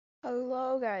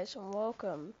Hello guys and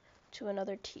welcome to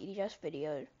another TDS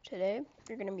video. Today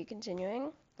we're going to be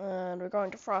continuing and we're going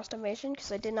to Frost Invasion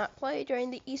because I did not play during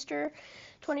the Easter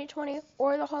 2020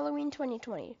 or the Halloween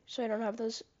 2020, so I don't have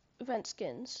those event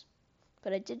skins.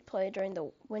 But I did play during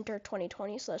the Winter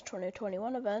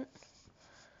 2020/2021 event.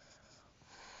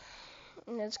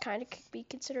 And it's kind of be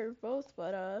considered both,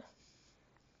 but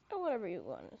whatever you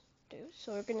want to do.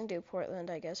 So we're going to do Portland,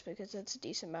 I guess, because it's a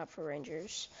decent map for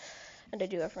Rangers. And I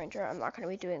do have Ranger. I'm not going to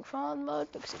be doing Fallen mode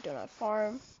because I do not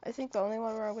farm. I think the only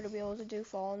one where I'm going to be able to do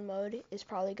Fallen mode is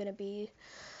probably going to be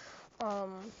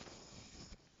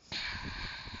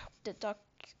the Duck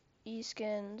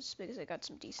E-skins because I got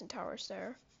some decent towers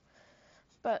there.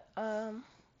 But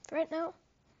right now,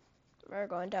 we're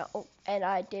going down. Oh, and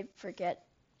I did forget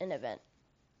an event.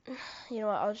 You know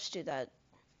what? I'll just do that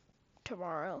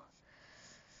tomorrow.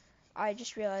 I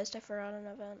just realized I forgot an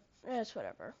event. It's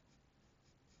whatever.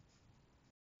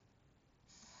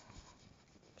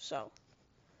 So,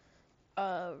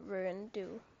 we're going to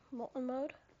do Molten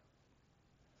mode.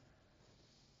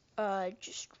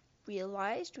 Just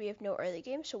realized we have no early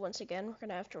game, so once again we're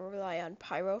gonna have to rely on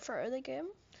Pyro for early game,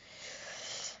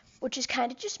 which is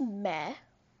kind of just meh.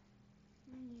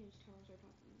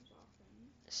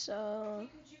 So Hey,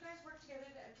 could you guys work together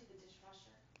to empty the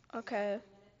dishwasher? okay.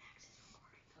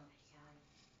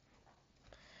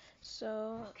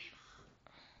 So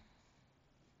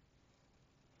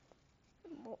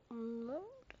mode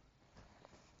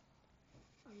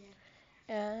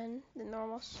and the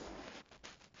normals,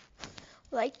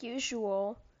 like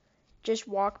usual, just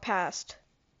walk past.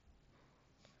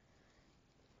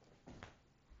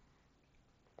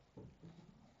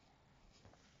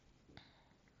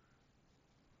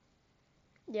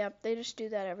 Yep, they just do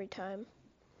that every time.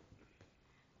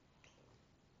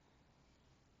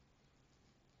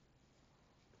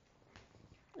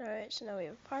 Alright, so now we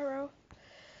have Pyro,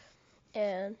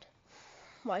 and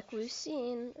like we've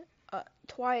seen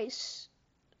twice,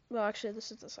 well actually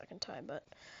this is the second time, but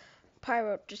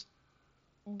Pyro just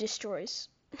destroys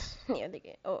the other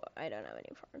game. Oh, I don't have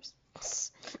any farms.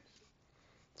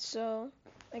 So,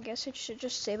 I guess I should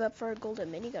just save up for a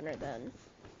golden minigunner then.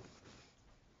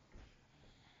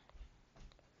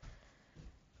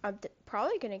 I'm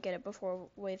probably gonna get it before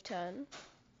wave 10.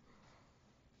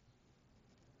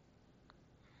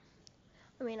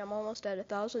 I mean, I'm almost at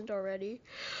 1,000 already.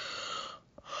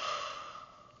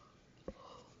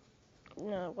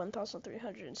 No,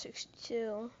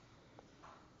 1,362.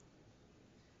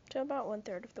 So about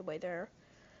 1/3 of the way there.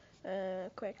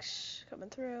 Quicks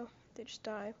coming through. They just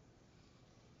die.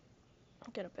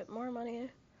 Get a bit more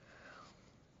money.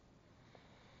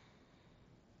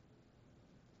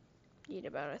 Need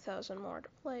about 1,000 more to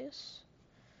place.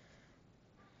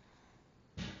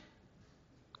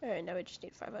 Alright, now we just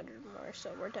need 500 more,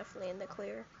 so we're definitely in the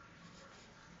clear.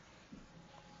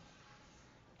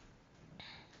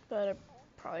 But I'm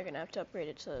probably gonna have to upgrade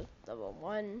it to level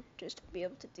 1 just to be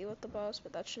able to deal with the boss,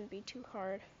 but that shouldn't be too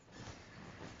hard.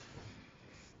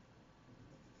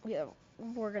 Yeah,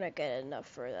 we're gonna get enough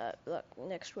for that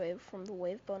next wave from the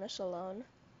wave bonus alone.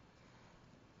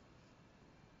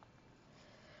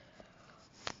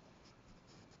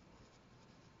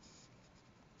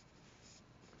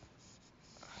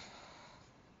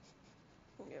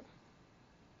 Yeah.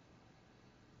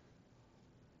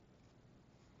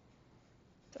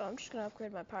 So I'm just gonna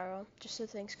upgrade my pyro just so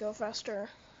things go faster.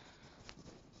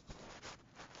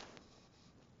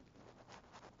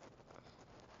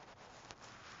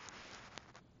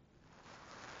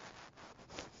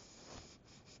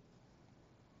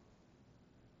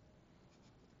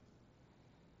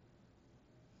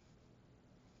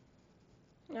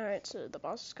 Alright, so the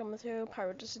boss is coming through.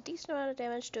 Pyro does a decent amount of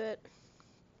damage to it.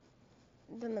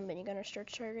 Then the minigunner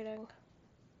starts targeting.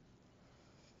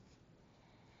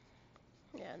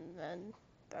 Yeah, and then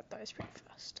that dies pretty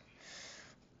fast.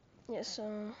 Yeah,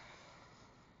 so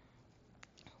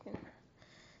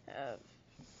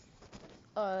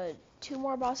two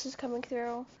more bosses coming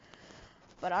through,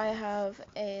 but I have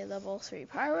a level 3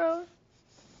 pyro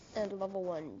and level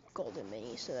 1 golden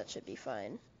mini, so that should be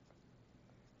fine.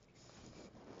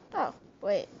 Oh,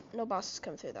 wait, no bosses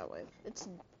come through that wave. It's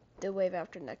the wave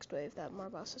after next wave that more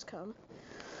bosses come.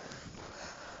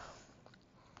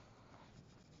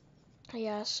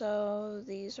 Yeah, so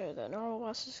these are the normal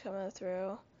bosses coming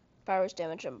through. Pyro's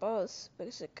damage them both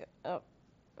because it,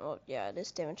 well, yeah, it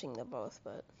is damaging them both,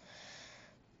 but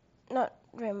not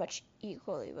very much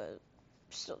equally, but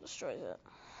still destroys it.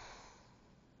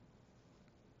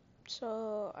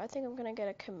 So I think I'm gonna get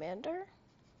a commander,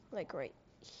 like right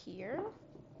here.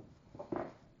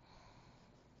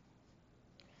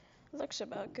 Looks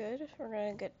about good. We're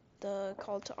gonna get the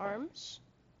Call to Arms,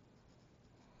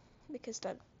 because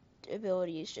that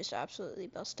ability is just absolutely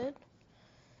busted.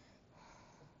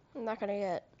 I'm not gonna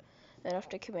get enough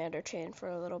to Commander Chain for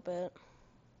a little bit.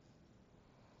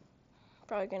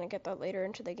 Probably gonna get that later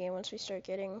into the game once we start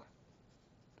getting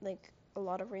like a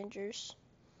lot of Rangers.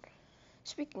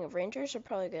 Speaking of Rangers, I'm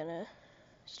probably gonna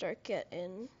start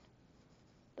getting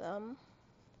them.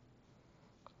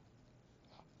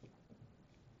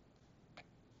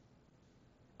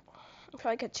 I'll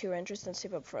probably get 2 Rangers, then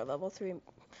save up for a level 3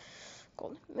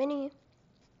 gold mini,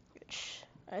 which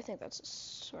I think that's a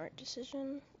smart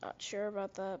decision. Not sure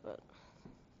about that, but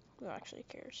who actually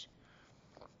cares?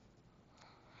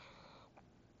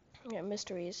 Yeah,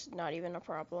 mystery is not even a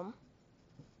problem.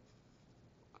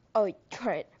 Oh,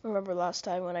 right. Remember last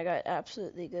time when I got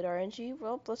absolutely good RNG?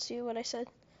 Well, let's see what I said.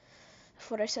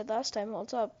 If what I said last time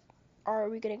holds up, are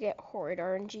we gonna get horrid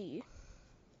RNG?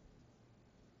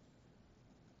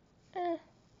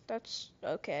 That's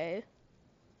okay.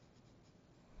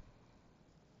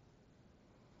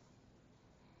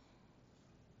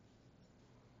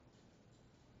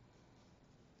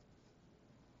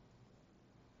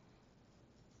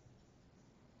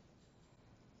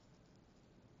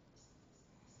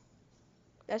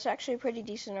 That's actually pretty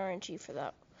decent RNG for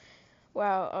that.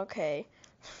 Wow, okay.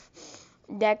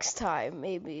 Next time,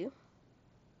 maybe.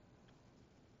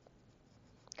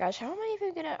 Gosh, how am I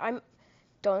even gonna...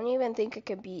 Don't even think I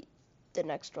could beat the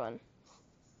next one.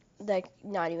 Like,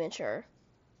 not even sure.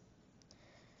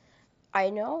 I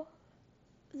know.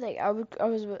 Like, I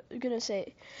was gonna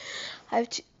say, I have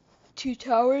two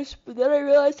towers, but then I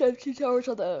realized I have 2 towers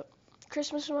on the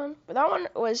Christmas one. But that one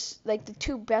was, like,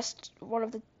 one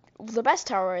of the best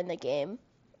tower in the game.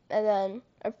 And then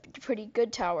a pretty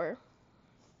good tower.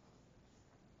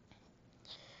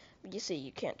 You see,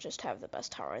 you can't just have the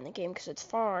best tower in the game because it's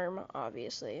farm,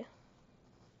 obviously.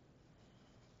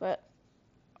 But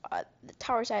the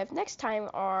towers I have next time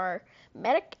are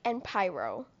Medic and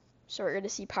Pyro. So we're going to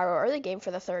see Pyro early game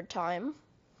for the 3rd time.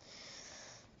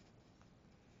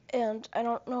 And I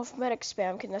don't know if Medic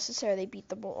spam can necessarily beat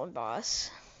the Molten boss.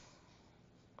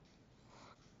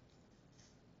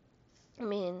 I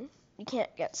mean, you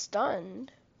can't get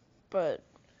stunned, but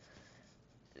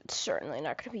it's certainly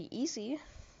not going to be easy.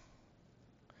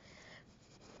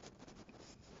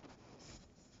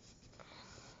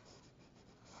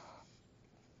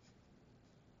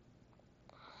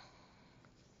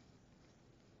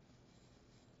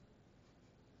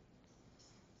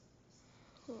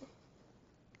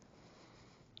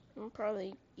 I'll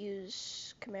probably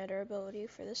use Commander ability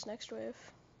for this next wave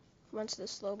once the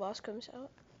slow boss comes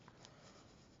out.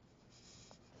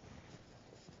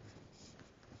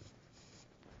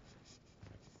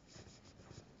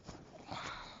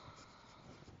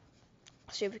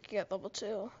 See if we can get level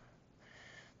 2.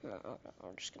 No,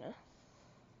 we're just gonna...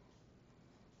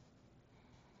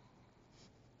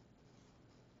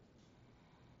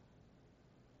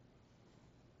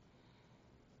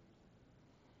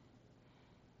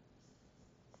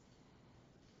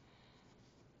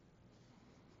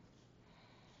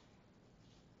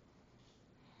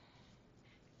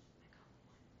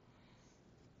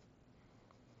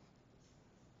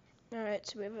 Alright,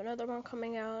 so we have another one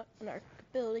coming out, and our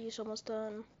ability is almost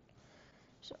done.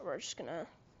 So we're just gonna...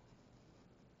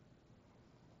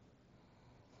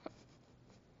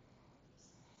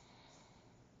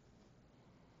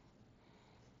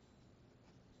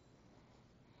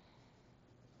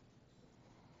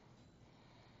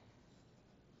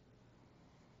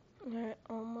 Alright,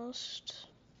 almost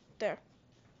there.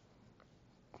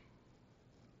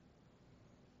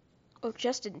 Oh,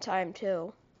 just in time,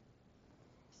 too.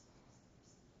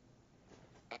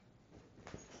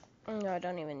 No, I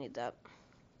don't even need that.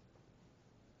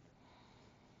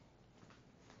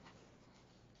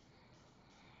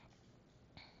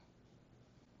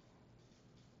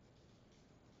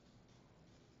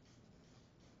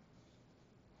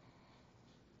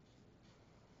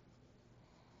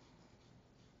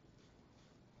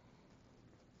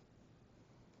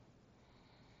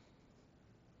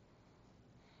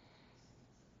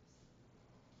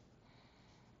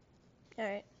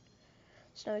 Alright,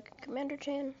 so now we can Commander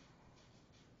Chain.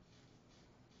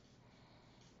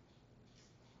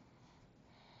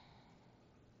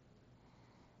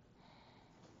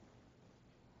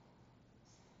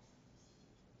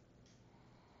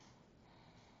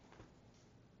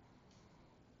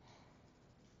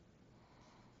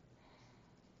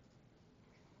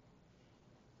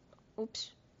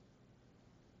 Oops.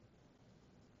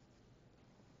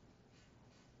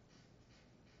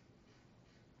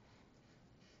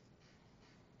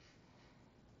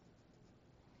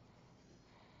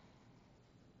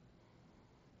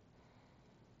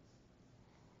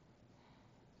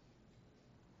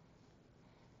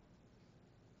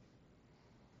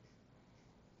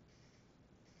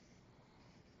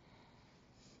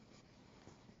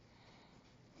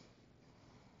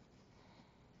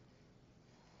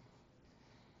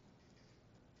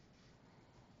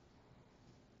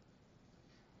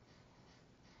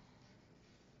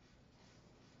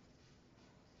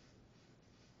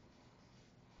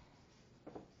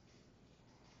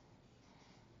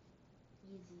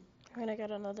 easy. I'm gonna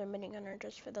get another minigunner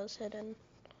just for those hidden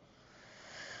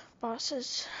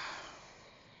bosses.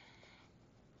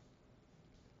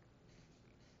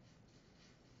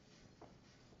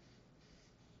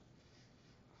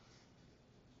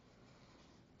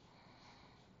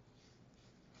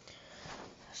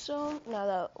 So now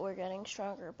that we're getting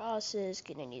stronger bosses,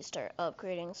 gonna need to start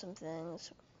upgrading some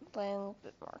things, playing a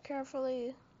bit more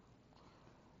carefully.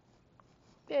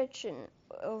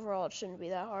 Overall it shouldn't be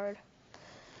that hard.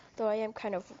 Though I am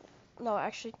kind of, no,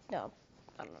 actually, no,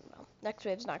 I don't know. Next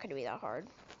wave's not gonna be that hard.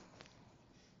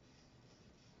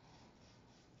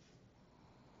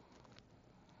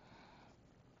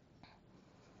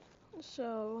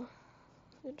 So,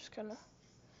 you're just kind of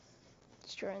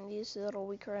destroying these little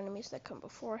weaker enemies that come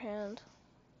beforehand.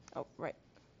 Oh, right.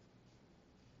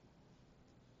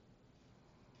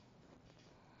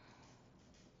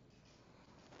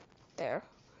 There.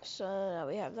 So now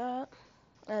we have that.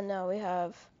 And now we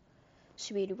have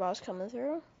Speedy Boss coming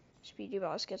through. Speedy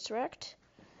Boss gets wrecked,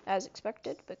 as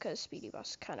expected, because Speedy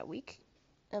Boss is kind of weak,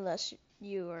 unless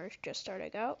you are just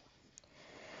starting out.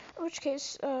 In which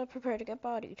case, prepare to get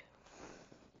bodied.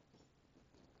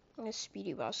 This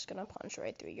Speedy Boss is gonna punch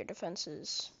right through your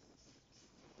defenses.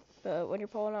 But when you're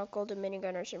pulling out golden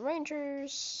minigunners and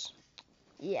rangers,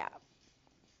 yeah,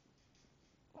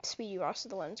 Speedy Boss is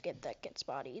the one that gets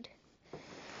bodied.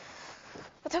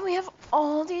 But then we have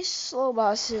all these slow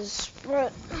bosses,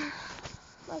 but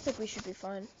I think we should be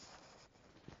fine.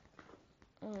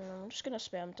 I'm just gonna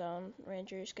spam down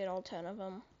rangers, get all 10 of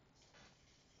them.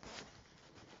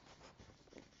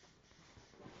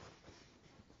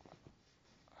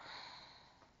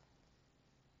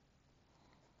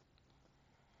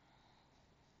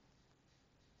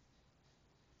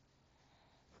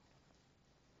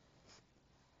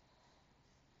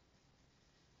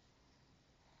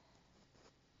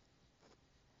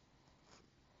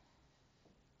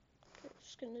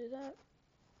 Just gonna do that.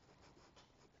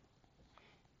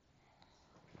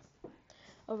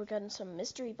 Oh, we're getting some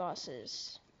mystery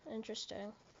bosses.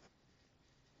 Interesting.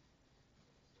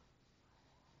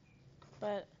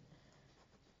 But,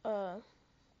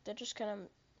 they're just kind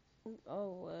of,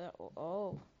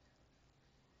 oh.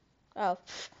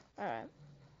 Alright.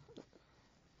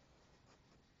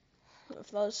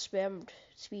 If those spammed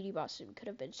Speedy bosses, we could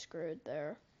have been screwed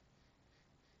there.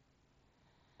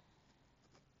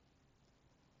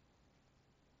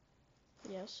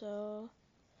 Yeah, so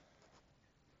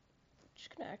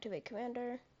just gonna activate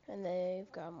Commander, and they've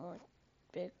got more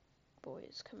big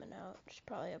boys coming out. Should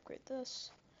probably upgrade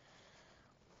this.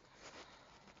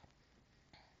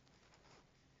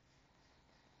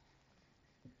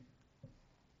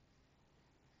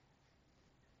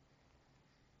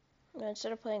 And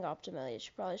instead of playing optimally, it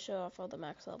should probably show off all the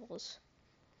max levels.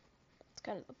 It's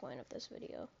kind of the point of this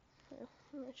video. Yeah,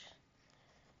 let me just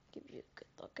give you a good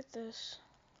look at this.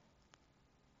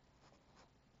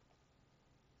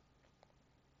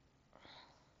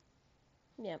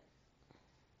 Yep.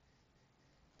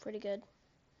 Pretty good.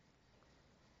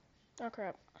 Oh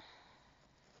crap.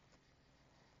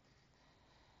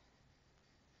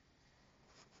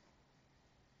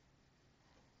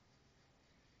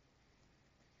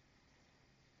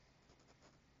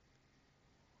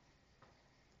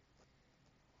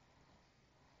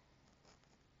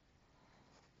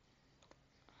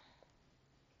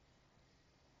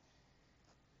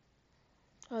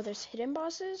 Oh, there's hidden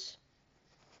bosses?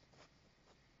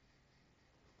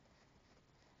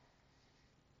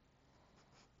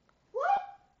 What?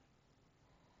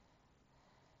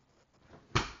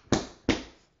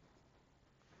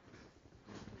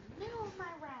 Middle of my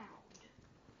round.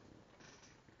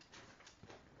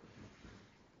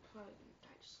 Probably gonna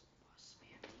die to slow boss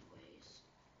spam anyways.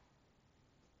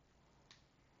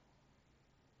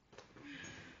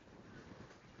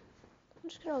 I'm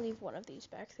just gonna leave one of these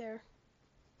back there.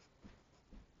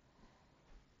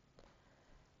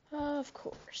 Of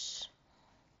course.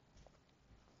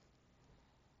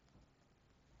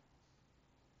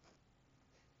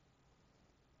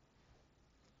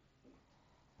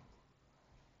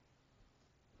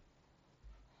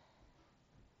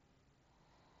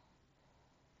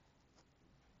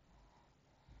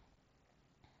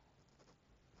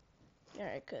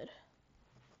 Alright, good.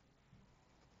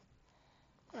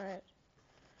 Alright.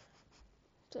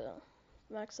 So,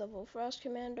 max level Frost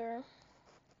Commander.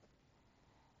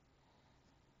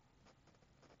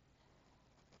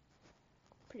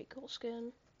 Pretty cool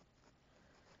skin.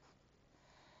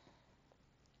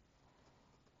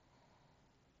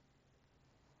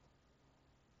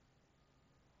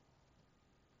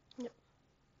 Yep.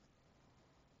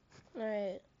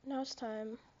 Alright, now it's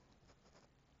time.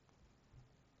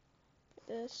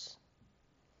 this.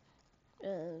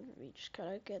 And we just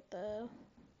gotta get the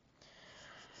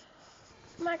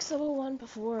max level 1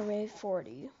 before wave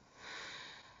 40.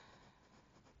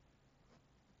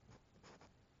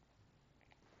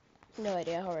 No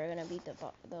idea how we're gonna beat the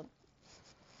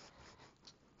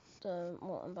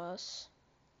molten boss.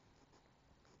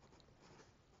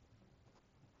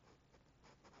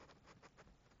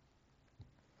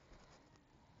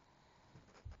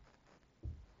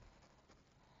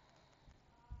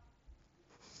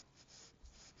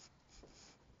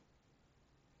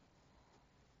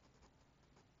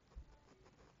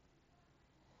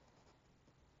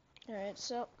 Alright,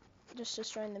 so just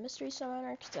destroying the mystery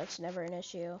summoner, because that's never an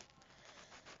issue.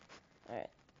 Alright.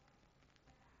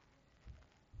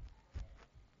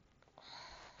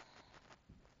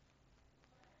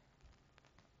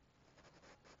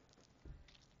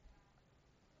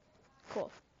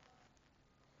 Cool.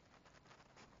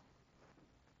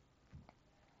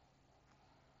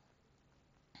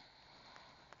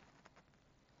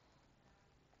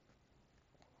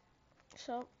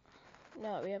 So,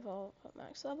 now that we have all at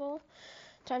max level,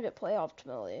 time to play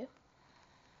optimally.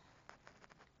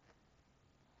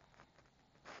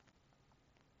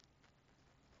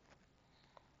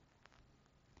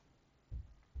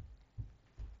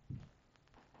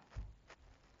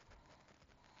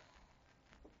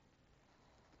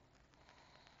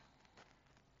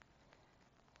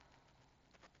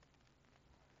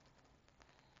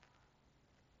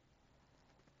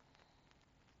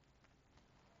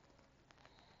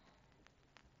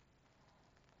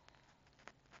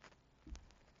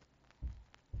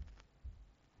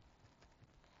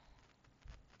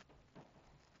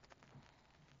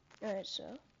 Alright, so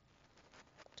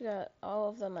we got all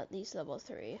of them at least level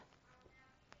 3.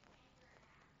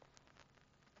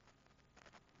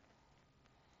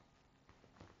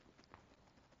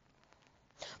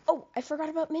 Oh, I forgot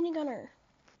about minigunner.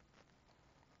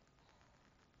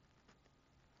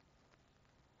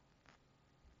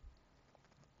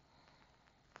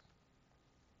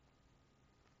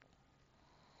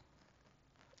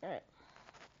 Alright.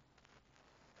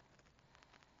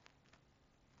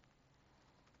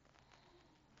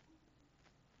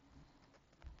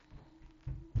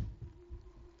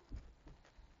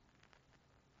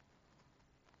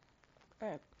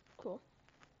 Alright, cool.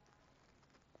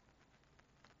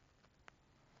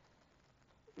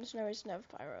 There's no reason to have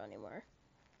pyro anymore.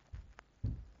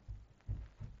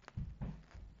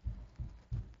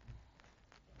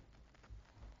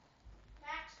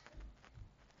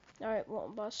 Alright,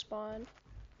 molten boss spawn.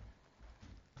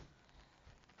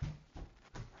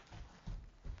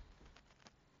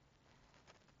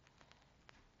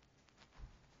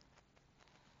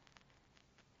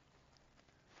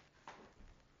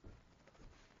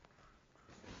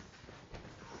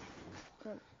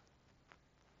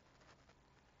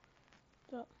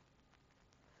 So,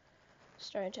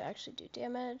 starting to actually do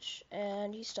damage,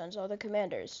 and he stuns all the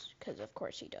commanders, because of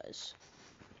course he does.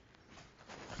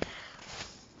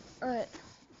 Alright,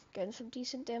 getting some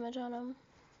decent damage on him.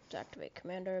 Let's activate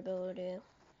commander ability.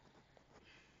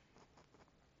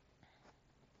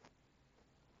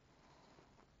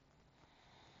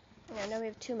 Yeah, now we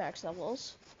have 2 max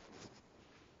levels,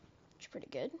 which is pretty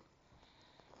good.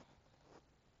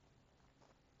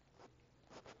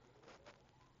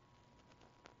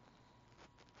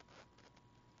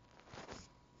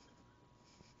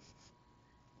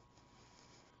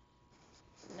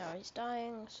 Now he's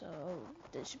dying, so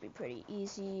this should be pretty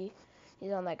easy.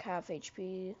 He's on like half HP.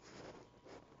 He's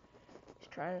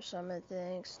trying to summon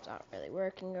things. It's not really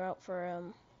working out for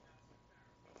him.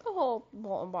 The whole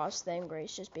molten boss thing,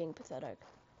 Grace just being pathetic.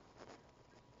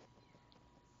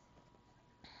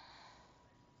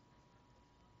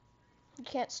 You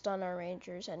can't stun our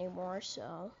rangers anymore,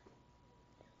 so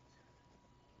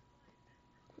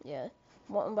yeah.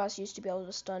 Molten boss used to be able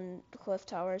to stun the cliff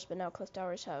towers, but now cliff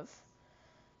towers have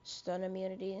stun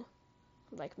immunity,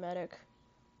 like medic.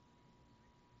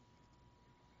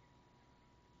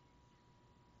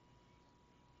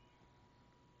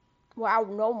 Wow,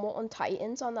 no molten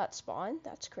titans on that spawn?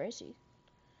 That's crazy.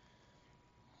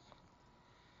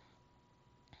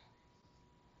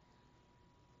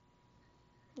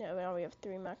 Yeah, now we have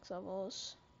 3 max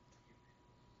levels.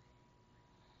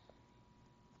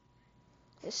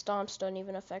 His stomps don't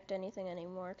even affect anything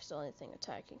anymore, because the only thing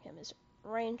attacking him is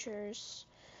rangers.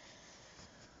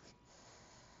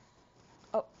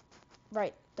 Oh,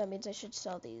 right, that means I should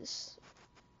sell these.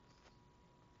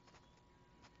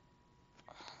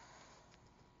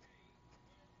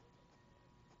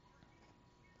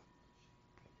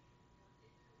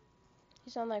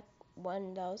 He's on like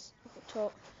 1,000,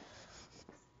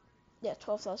 Yeah,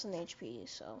 12,000 HP,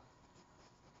 so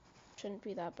shouldn't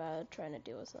be that bad trying to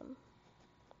deal with them.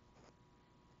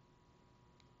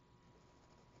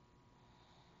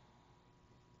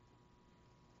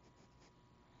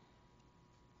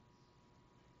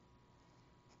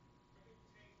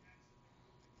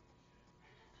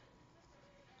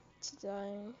 It's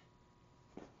dying.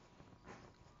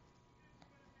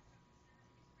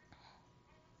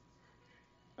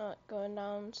 Going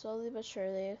down slowly but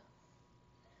surely.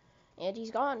 And he's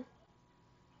gone.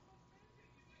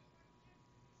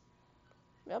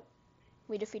 Yep.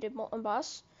 We defeated Molten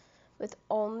Boss with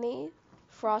only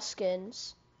frost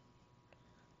skins.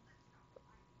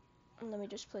 And let me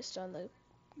just place down the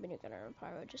minigunner and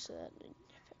pyro just so that it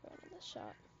fit right in the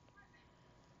shot.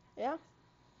 Yeah.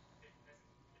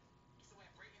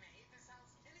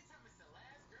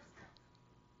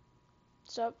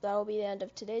 So that will be the end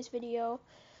of today's video.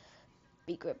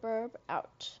 Be Gripper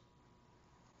out.